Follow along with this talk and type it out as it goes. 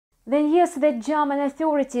The news that German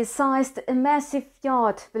authorities seized a massive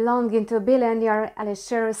yacht belonging to billionaire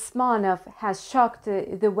Alisher Usmanov has shocked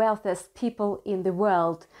the wealthiest people in the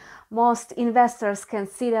world. Most investors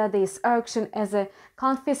consider this auction as a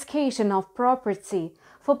confiscation of property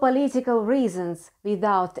for political reasons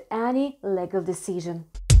without any legal decision.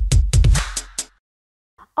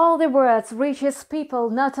 All the world's richest people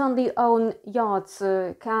not only own yachts,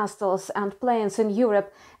 castles and planes in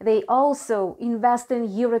Europe, they also invest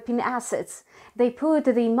in European assets. They put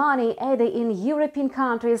the money either in European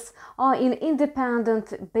countries or in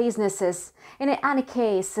independent businesses. In any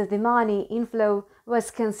case, the money inflow was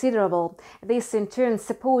considerable. This in turn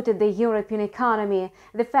supported the European economy.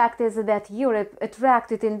 The fact is that Europe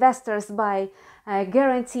attracted investors by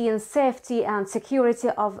guaranteeing safety and security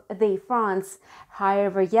of their funds.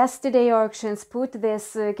 However, yesterday auctions put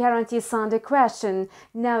this guarantees under question.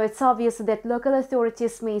 Now it's obvious that local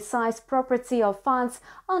authorities may seize property or funds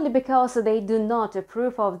only because they do not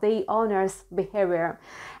approve of the owner's behavior.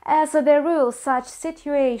 As a rule, such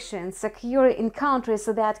situations occur in countries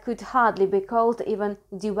that could hardly be called even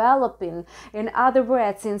developing. In other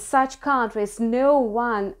words, in such countries, no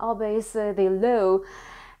one obeys the law.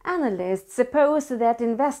 Analysts suppose that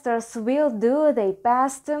investors will do their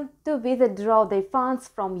best to withdraw their funds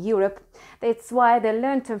from Europe. That's why the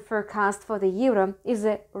long-term forecast for the euro is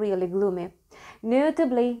really gloomy.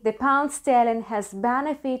 Notably, the pound sterling has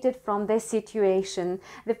benefited from this situation.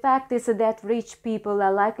 The fact is that rich people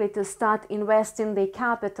are likely to start investing their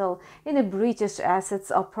capital in British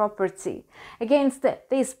assets or property. Against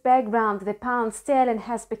this background, the pound sterling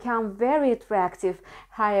has become very attractive.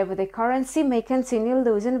 However, the currency may continue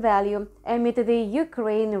losing value amid the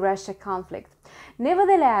Ukraine-Russia conflict.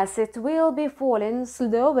 Nevertheless, it will be falling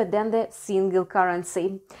slower than the single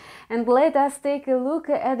currency. And let us take a look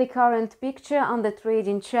at the current picture on the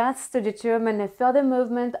trading charts to determine a further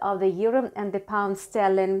movement of the euro and the pound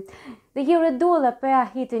sterling. The euro-dollar pair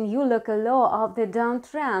hit a new local low of the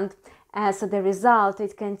downtrend. As a result,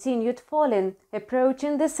 it continued falling,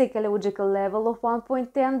 approaching the psychological level of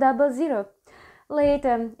 1.1000.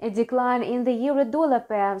 Later, a decline in the euro-dollar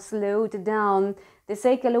pair slowed down. The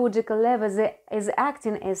psychological level is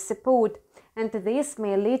acting as support, and this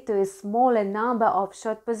may lead to a smaller number of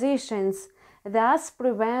short positions, thus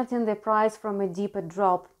preventing the price from a deeper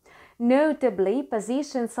drop. Notably,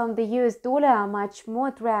 positions on the US dollar are much more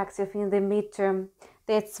attractive in the midterm.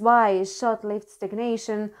 That's why a short-lived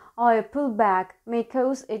stagnation or a pullback may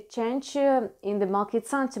cause a change in the market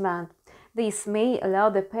sentiment. This may allow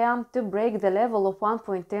the pair to break the level of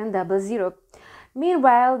 1.1000.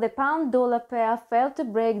 Meanwhile, the pound-dollar pair failed to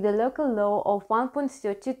break the local low of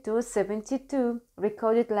 1.3272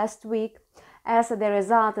 recorded last week. As a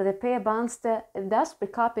result, the pair bounced, thus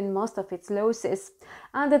recouping most of its losses.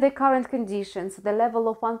 Under the current conditions, the level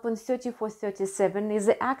of 1.3437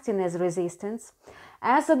 is acting as resistance.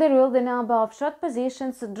 As a rule, the number of short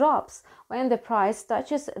positions drops when the price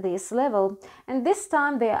touches this level, and this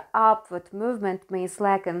time the upward movement may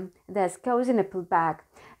slacken, thus causing a pullback.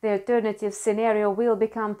 The alternative scenario will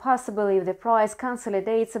become possible if the price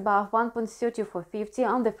consolidates above 1.3450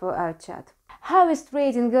 on the 4-hour chart. How is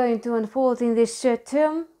trading going to unfold in this short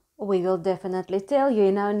term? We will definitely tell you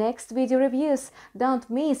in our next video reviews. Don't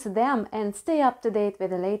miss them and stay up to date with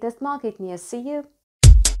the latest market news. See you!